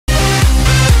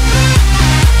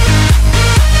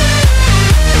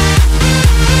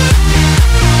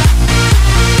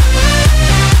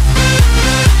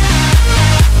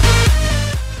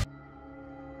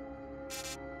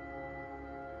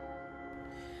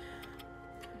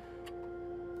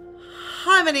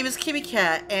Hi, my name is Kimmy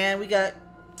Cat, and we got...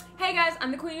 Hey guys,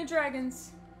 I'm the Queen of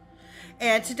Dragons.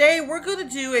 And today we're going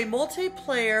to do a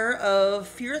multiplayer of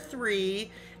F.E.A.R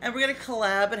 3, and we're going to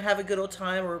collab and have a good old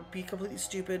time, or be completely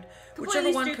stupid.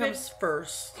 Whichever one comes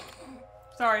first.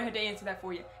 Sorry, I had to answer that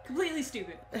for you. Completely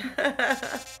stupid.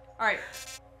 Alright.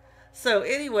 So,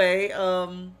 anyway,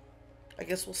 I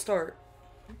guess we'll start.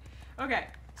 Okay,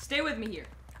 stay with me here.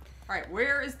 Alright,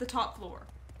 where is the top floor?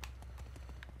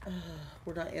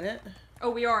 We're not in it? Oh,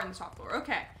 we are in the top floor.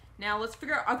 Okay. Now let's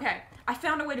figure out. Okay, I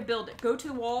found a way to build it. Go to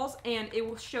the walls and it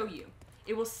will show you.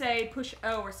 It will say push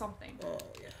O or something. Oh,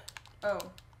 yeah. Oh.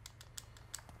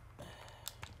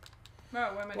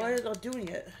 Oh, what am I doing? Why is it not doing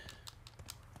it?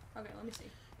 Okay, let me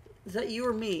see. Is that you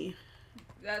or me?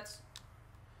 That's...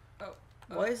 Oh.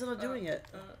 Why is it not doing it?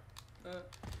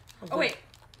 Oh, wait.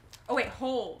 Oh, wait,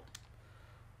 hold.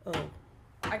 Oh.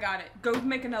 I got it. Go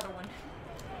make another one.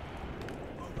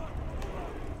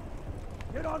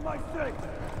 Get on my stick!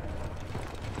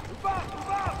 Move out! Move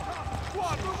out!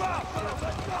 Squad, move out!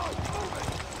 Let's go! Move it!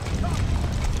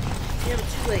 Yeah, but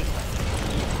too late.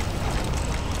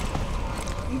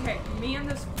 Okay, me and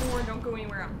this four don't go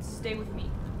anywhere else. Stay with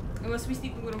me. Unless we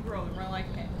see the little girl and we're like,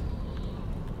 eh.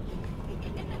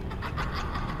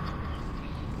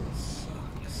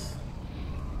 Sucks.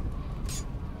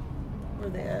 Where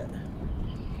are they at?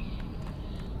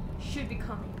 Should be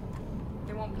coming.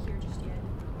 They won't be here just yet.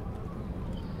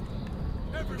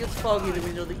 If it gets foggy, then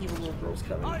we know the evil little girl's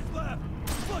coming. Eyes left!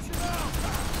 Flush him out!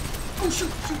 Oh, shoot,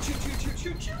 shoot, shoot, shoot, shoot,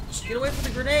 shoot, shoot. Get away from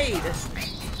the grenade!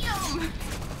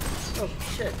 Oh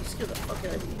shit, you scared the fuck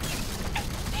out of me.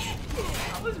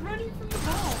 I was running from the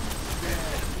ball.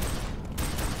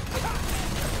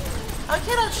 I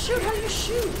cannot shoot! How do you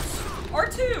shoot?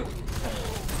 R2!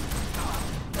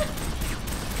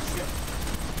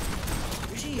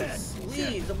 Jeez,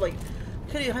 please. I'm like,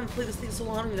 I haven't played this thing so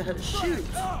long, I don't even know how to shoot.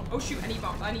 Oh shoot, I need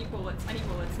bombs. I need bullets. I need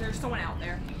bullets. There's someone out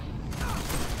there.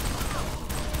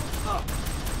 Oh.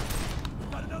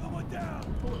 Got another one down!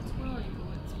 Bullets, where are you?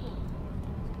 Bullets,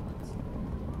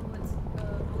 bullets,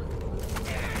 bullets.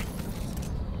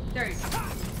 There you go.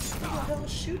 What the hell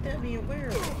is shooting at me and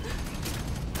where?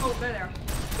 Oh, there.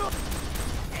 Got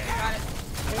it.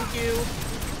 Thank you.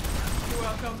 You're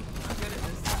welcome. I'm good at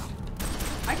this.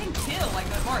 I can kill like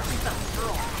that Mark. She's that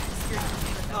girl.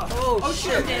 Oh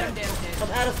shit. I'm dead, I'm dead, I'm dead.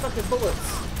 I'm out of fucking bullets.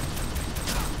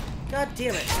 God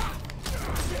damn it.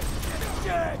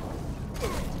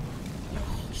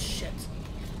 Oh shit.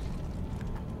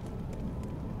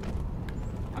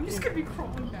 I'm just gonna be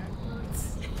crawling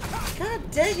backwards.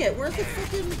 God dang it, where's the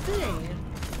fucking thing?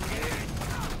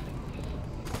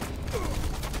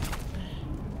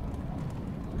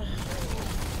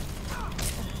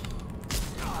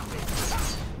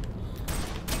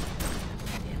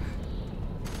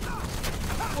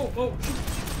 Oh, shoot.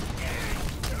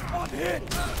 On hit!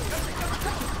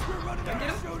 We're running out of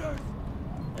shooters!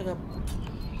 I got...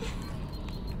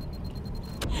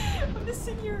 I'm just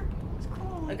sitting here. Just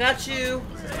crawling. I got you.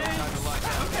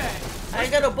 Okay. I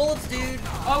ain't got no bullets, dude.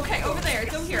 Okay, over there.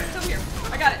 It's over here. It's over here.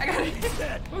 I got it. I got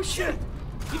it. Oh shit.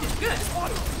 You did good.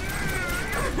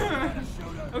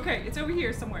 Okay, it's over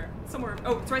here somewhere. Somewhere.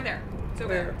 Oh, it's right there. It's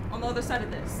over there. On the other side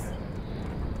of this.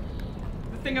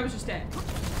 The thing I was just at.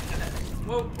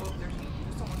 Whoa, whoa, there's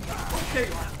someone. Oh, there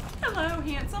you are. Hello,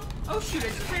 handsome. Oh shoot, I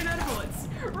just ran out of bullets.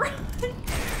 Run.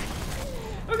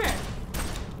 Okay.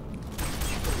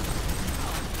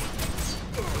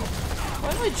 Why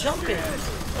am I jumping?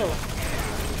 Oh.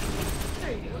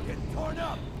 There you go. Getting torn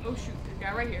up! Oh shoot, there's a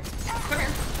guy right here. Come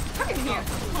here. Come here,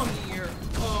 handsome. Come here.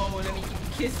 Oh, let me give you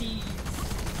kissies.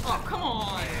 Oh, come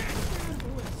on.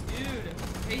 Bullets, dude.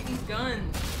 I hate these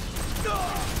guns.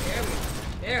 There we go.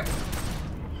 There we go.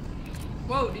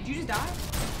 Whoa, did you just die?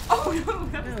 Oh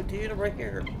no! No, dude, I'm right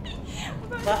here.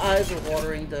 My eyes are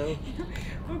watering, though.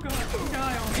 Oh god, don't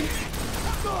die on me.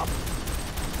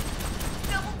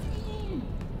 Double team!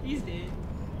 He's dead.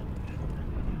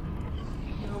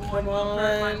 No one Come will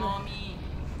hurt my on. mommy.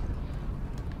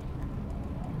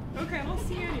 Okay, I don't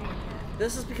see anyone yet.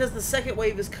 This is because the second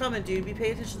wave is coming, dude. Be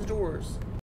paying attention to the doors.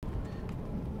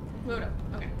 Load up.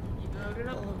 Okay. You loaded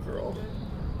up. Oh, girl.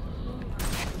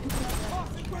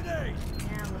 Tossing grenade!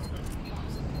 Yeah, let's go.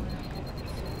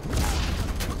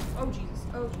 Oh Jesus.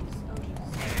 Oh Jesus. Oh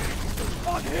Jesus.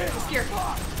 On hit! I'm scared.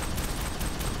 Die!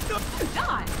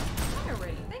 Die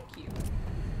already. Thank you.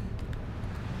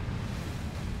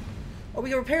 Oh, we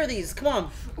can repair these. Come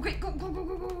on. Okay, go, go, go,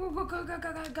 go, go, go, go, go, go, go,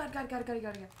 got it.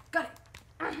 Got it.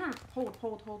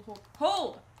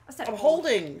 Hold. I said I'm hold.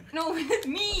 holding. No, it's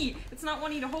me. It's not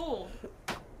wanting to hold.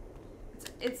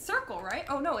 It's circle, right?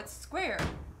 Oh no, it's square.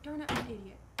 Darn it, I'm an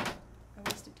idiot.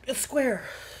 wasted time. It's square.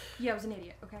 Yeah, I was an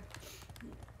idiot. Okay.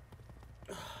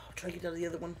 Try to get down to the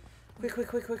other one. Quick, quick,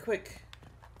 quick, quick, quick.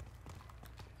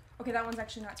 Okay, that one's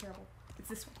actually not terrible. It's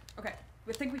this one. Okay.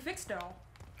 I think we fixed it all.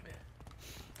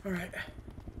 Alright.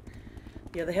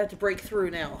 Yeah, they have to break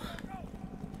through now.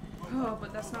 Oh,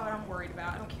 but that's not what I'm worried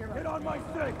about. I don't care about Get on my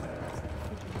stick!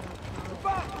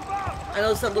 I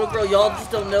know it's that little girl. Y'all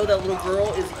just don't know that little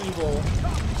girl is evil.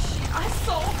 I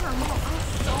saw her, Mom. I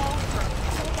saw her. I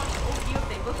saw a bunch of old videos.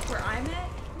 They looked where I'm at.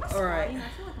 Am I squatting? Alright. I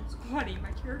feel like I'm squatting.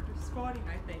 My character's squatting,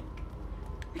 I think.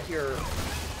 Here.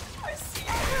 I see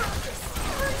her! I see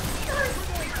her!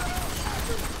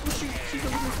 Oh shoot, she's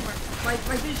over here somewhere. My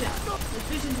vision. My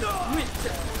vision just went to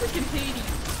freaking Hades.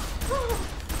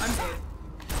 I'm dead.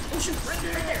 Oh shoot, right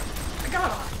there. I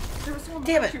got on. There was someone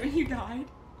Damn behind it. you and you died.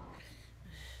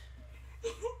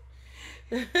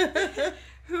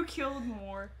 Who killed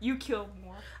more? You killed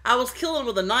more. I was killing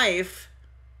with a knife.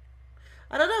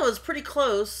 I don't know, it was pretty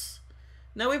close.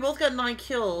 No, we both got 9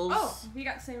 kills. Oh, we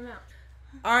got the same amount.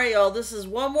 Alright, y'all, this is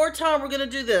one more time we're gonna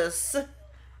do this.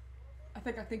 I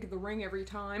think of the ring every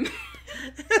time.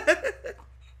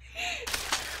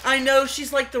 I know,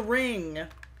 she's like the ring.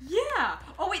 Yeah.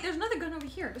 Oh wait, there's another gun over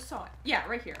here. I just saw it. Yeah,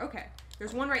 right here. Okay.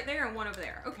 There's one right there and one over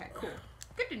there. Okay, cool.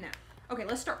 Good to know. Okay,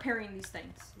 let's start parrying these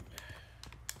things.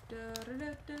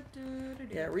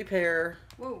 Yeah, repair.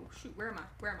 Whoa, shoot, where am I?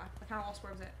 Where am I? I kind of lost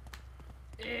where I was at.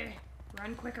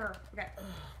 Run quicker. Okay.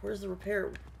 Where's the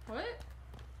repair? What?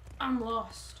 I'm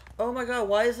lost. Oh my god,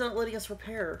 why is it not letting us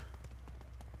repair?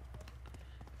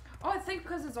 Oh, I think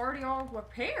because it's already all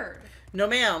repaired. No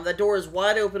ma'am, that door is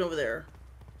wide open over there.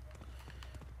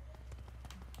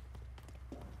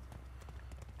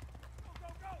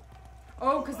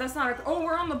 Oh, because that's not a... Oh,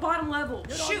 we're on the bottom level.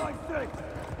 Get Shoot! on my stick!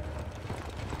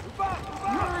 Move out! Move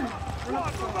Run! out! Run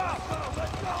up Move out!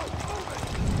 Let's go! Move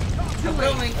it! I'm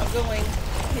going, I'm going.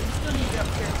 Okay, we still need to get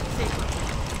upstairs. Safer.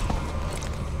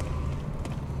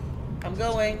 I'm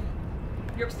going.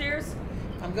 You're upstairs?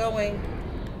 I'm going.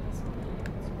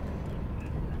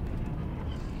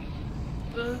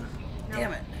 Ugh.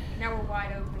 Damn it. Now we're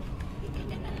wide open.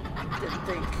 Didn't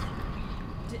think.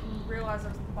 Didn't realize I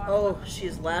was at the bottom. Oh, she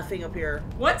is laughing up here.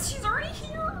 What? She's already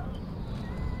here?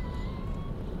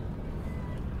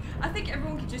 I think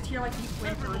everyone could just hear like these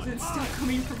whimpers and stuff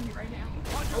coming from me right now.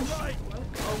 On your right! What?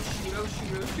 Oh shoot, oh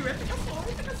shoot, oh shoot. I think I saw it,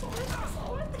 I think I saw it, I think I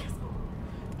saw it, I think I saw it.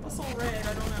 I saw red,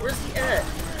 I don't know. Where's he at?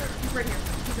 He's right here.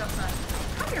 He's outside.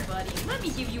 Come here, buddy. Let me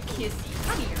give you a kissy.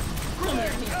 Come here. Come here,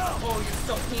 handsome. Oh, you're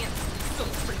so handsome. You're so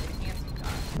freaking handsome,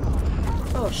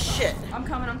 God. Oh shit. I'm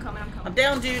coming, I'm coming, I'm coming. I'm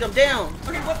down, dude. I'm down.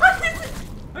 Okay, what is it?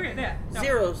 Okay, there. No.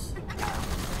 Zeros.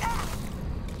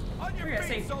 On your Okay, feet,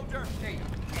 safe. soldier! There you go.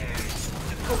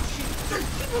 Oh, shoot. There's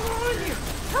people around here.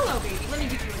 Hello, baby. Let me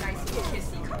give you a nice little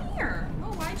kissy. Come here.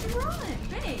 Oh, why'd you run?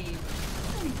 Babe.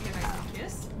 Let me give you a nice little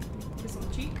kiss. Kiss on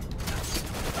the cheek.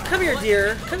 Come here,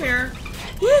 dear. Come here.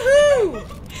 Woohoo!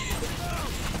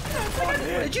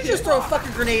 Did you just throw a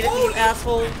fucking grenade at me, you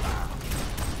asshole?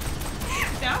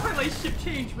 That relationship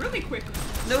changed really quickly.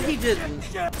 No, he didn't.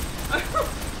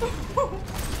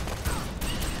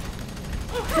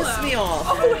 Piss me off,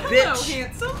 Oh, hello, bitch.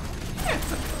 handsome.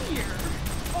 Handsome, come here.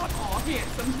 Oh,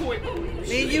 handsome boy.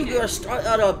 Me and you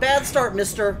got a bad start,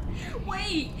 mister.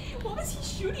 Wait, what was he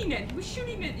shooting at? He was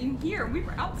shooting it in here. We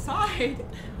were outside.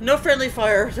 No friendly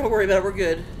fire. Don't worry about it. We're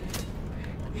good.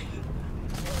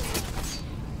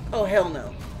 Oh, hell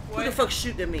no. Who the What? fuck's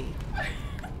shooting at me?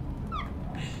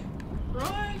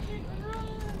 Run.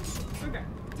 Okay.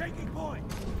 Taking point!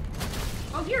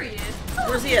 Oh, here he is.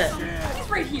 Where's he at? He's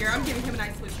right here. I'm giving him a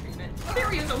nice little treatment. Oh, there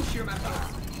he is. Oh, shoot, my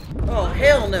face. Oh,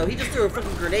 hell no. He just threw a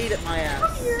fucking grenade at my Come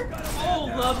ass. here.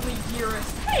 Oh, lovely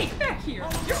dearest. Hey, get back here.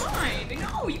 You're mine.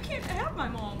 No, you can't have my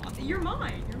mom. You're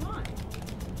mine. You're mine.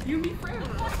 You and me forever.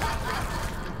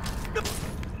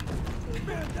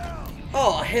 Man down!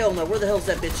 Oh, hell no. Where the hell's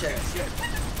that bitch at?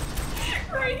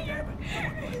 Right here.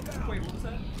 Wait, what was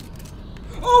that?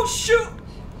 Oh, shoot.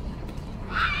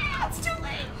 Ah, it's too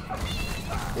late for me.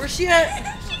 Where's she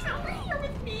at? She's over here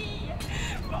with me.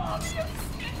 Mom, you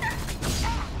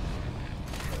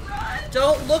run.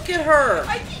 Don't look at her.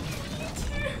 I think you need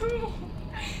to.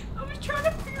 I was trying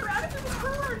to figure out if it was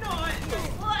her or not. It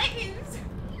was.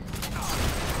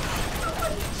 I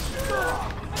wasn't sure.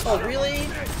 Oh, really?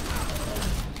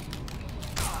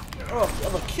 Oh,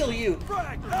 I'm gonna kill you.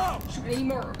 Frag! Help! Any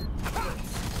more?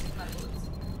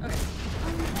 Okay.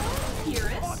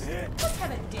 Dearest, let's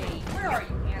have a date. Where are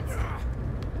you, handsome?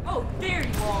 Oh, there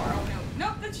you are. Oh, no.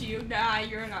 Nope, that's you. Nah,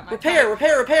 you're not my Repair, type.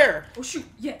 repair, repair. Oh, shoot.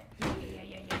 Yeah.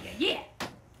 Yeah.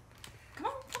 Come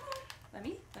on. Let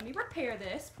me repair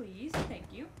this, please.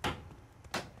 Thank you.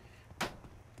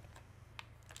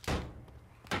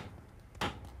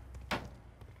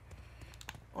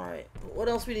 Alright, what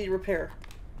else we need to repair?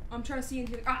 I'm trying to see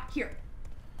into the... Ah, here.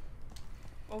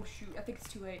 Oh, shoot. I think it's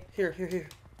too late. Here.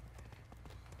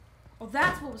 Oh,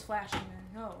 that's what was flashing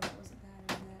then. No, it wasn't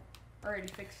that. It was that. I already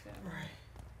fixed it. Alright.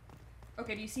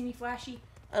 Okay, do you see me flashy?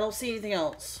 I don't see anything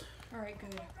else. Alright,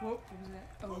 good. Whoa, what was that?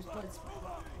 Oh, it was blood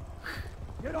spot.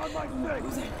 Get on my What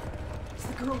was stick! that? It's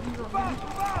the girl we were Move out!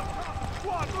 Move out!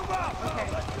 Squad, move out! Okay.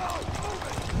 Let's go! Move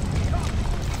it!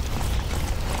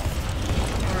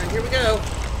 Alright, here we go.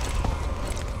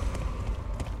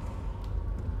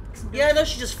 Yeah, no,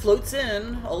 she just floats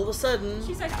in all of a sudden.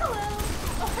 She's like, hello.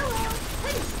 Oh, hello.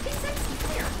 Hey, be sexy.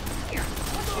 Come here. Come here.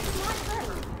 Let's keep you mine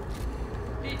forever.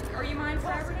 Are you mine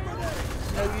forever now?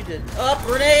 No, you didn't. Up,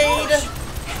 grenade!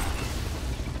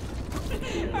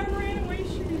 I ran away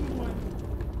shooting one.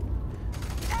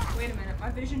 Wait a minute. My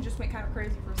vision just went kind of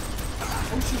crazy for a second.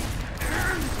 Oh, shoot.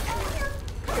 Come here,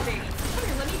 baby. Come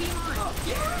here. Let me be mine.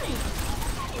 Get mine.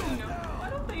 You know. Why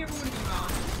don't they ever want to be mine?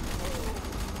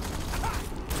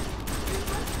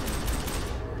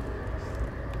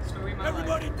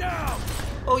 Everybody down!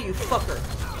 Oh, you fucker.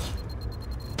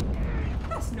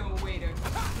 That's no way to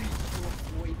treat your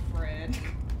boyfriend.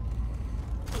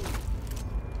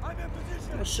 I'm in I'm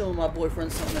position! gonna show my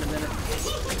boyfriend something in a minute.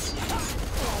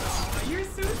 Aw, you're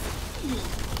so sweet.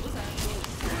 What's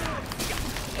that?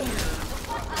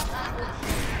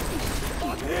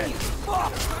 I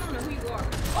don't know who you are.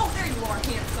 Oh, there you are,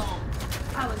 handsome.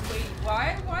 I was waiting.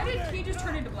 Why did he just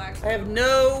turn into black? I have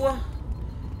no...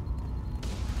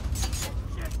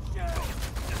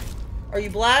 Are you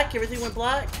black? Everything went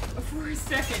black? For a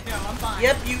second, no, I'm fine.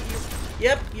 Yep,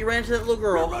 you ran into that little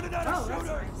girl. We're running out Oh, of that's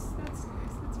shooters! nice. That's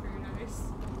nice. That's very nice.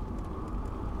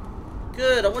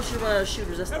 Good, I want you to run out of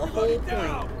shooters. That's the Everybody whole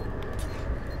down! point.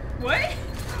 What?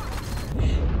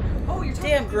 Oh, you're talking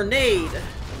Damn grenade.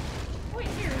 Wait,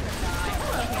 here's a guy.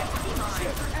 Hello, be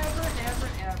mine forever and ever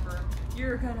and ever.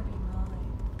 You're gonna be mine.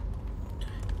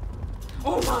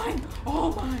 Oh, mine!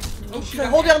 Oh, mine! Oh, shoot, Okay,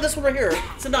 hold down this one right here.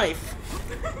 It's a knife.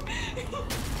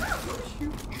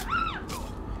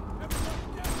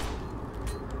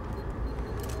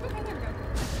 Okay, there we go.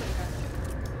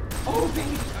 Oh,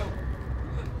 baby! Oh,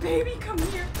 baby, come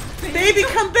here! Baby,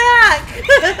 come back!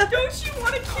 Don't you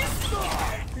want to kiss me?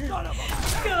 Son of a...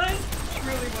 Guys, he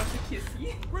really wants to kiss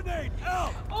you. Grenade!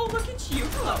 Out! Oh, look at you!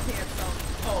 Hello, handsome.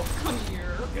 Oh, come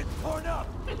here. Get torn up!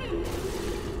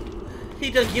 He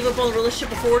done give up on the relationship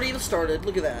before it even started.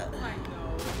 Look at that. I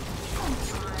know.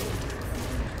 Sometimes.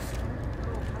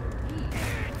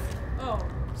 Oh,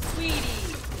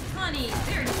 sweetie, honey,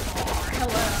 there you are.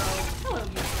 Hello. Hello,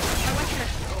 you. I like that.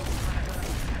 Oh,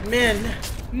 Men.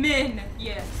 men.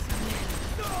 Yes,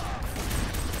 men.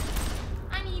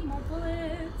 I need more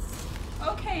bullets.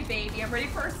 Okay, baby, I'm ready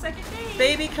for a second date.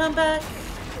 Baby, come back.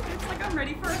 It's like I'm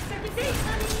ready for a second date,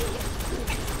 honey.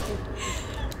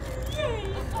 Yay.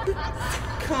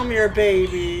 Come here,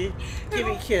 baby. Give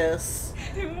me a kiss.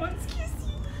 Who wants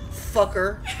kissy?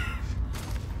 Fucker.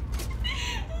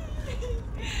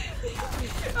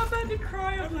 I'm about to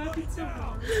cry. I'm laughing so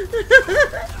hard.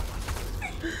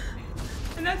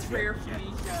 And that's rare for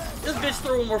me. This bitch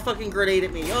threw one more fucking grenade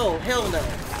at me. Oh, hell no.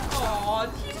 Aw,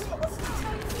 he just wants to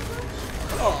tell you too much.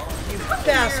 Oh, you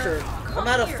bastard. I'm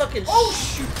out of fucking Oh,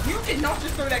 shoot. You did not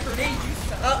just throw that grenade, you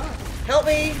son. help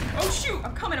me. Oh, shoot.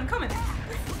 I'm coming.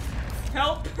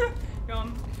 Help.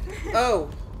 Oh,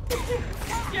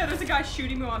 Yeah, there's a guy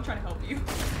shooting me while I'm trying to help you.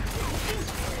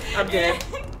 I'm dead.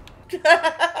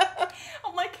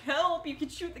 I'm like, help. You can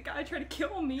shoot the guy trying to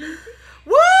kill me.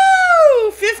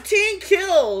 Woo! 15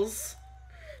 kills.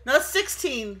 Not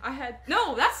 16.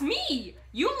 No, that's me.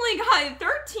 You only got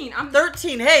 13. I'm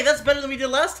 13. Hey, that's better than we did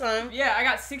last time. Yeah, I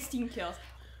got 16 kills.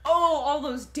 Oh, all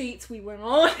those dates we went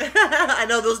on. I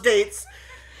know those dates.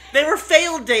 They were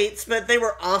failed dates, but they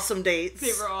were awesome dates.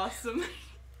 They were awesome.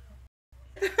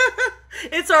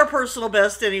 It's our personal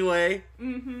best anyway.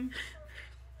 Mm-hmm.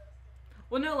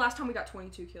 Well, no, last time we got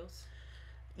 22 kills.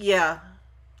 Yeah.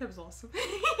 That was awesome.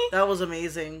 That was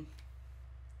amazing.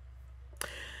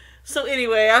 So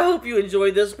anyway, I hope you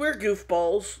enjoyed this. We're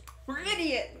goofballs. We're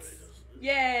idiots.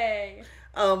 Yay.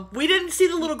 We didn't see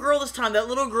the little girl this time. That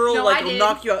little girl No, like I will did.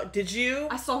 knock you out. Did you?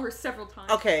 I saw her several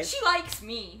times. Okay. She likes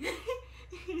me.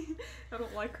 I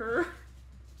don't like her.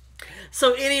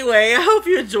 So anyway, I hope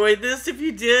you enjoyed this. If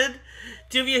you did,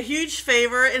 do me a huge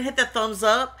favor and hit that thumbs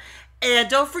up. And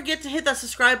don't forget to hit that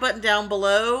subscribe button down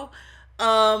below.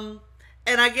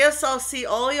 And I guess I'll see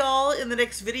all y'all in the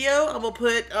next video. I'm going to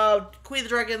put Queen of the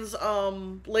Dragons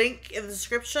link in the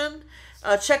description.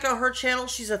 Check out her channel.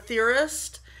 She's a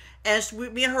theorist. And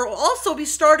me and her will also be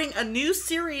starting a new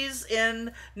series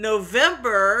in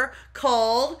November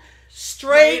called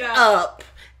Straight Up.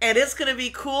 and it's going to be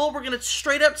cool. We're going to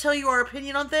straight up tell you our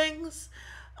opinion on things,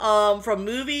 from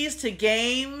movies to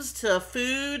games to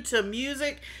food to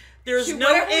music. There's Shoot,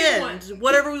 no end.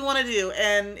 Whatever we want to do,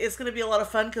 and it's going to be a lot of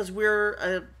fun because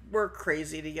we're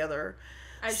crazy together.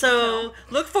 So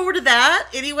look forward to that.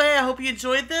 Anyway, I hope you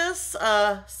enjoyed this.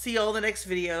 See y'all in the next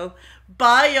video.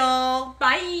 Bye, y'all.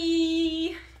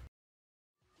 Bye.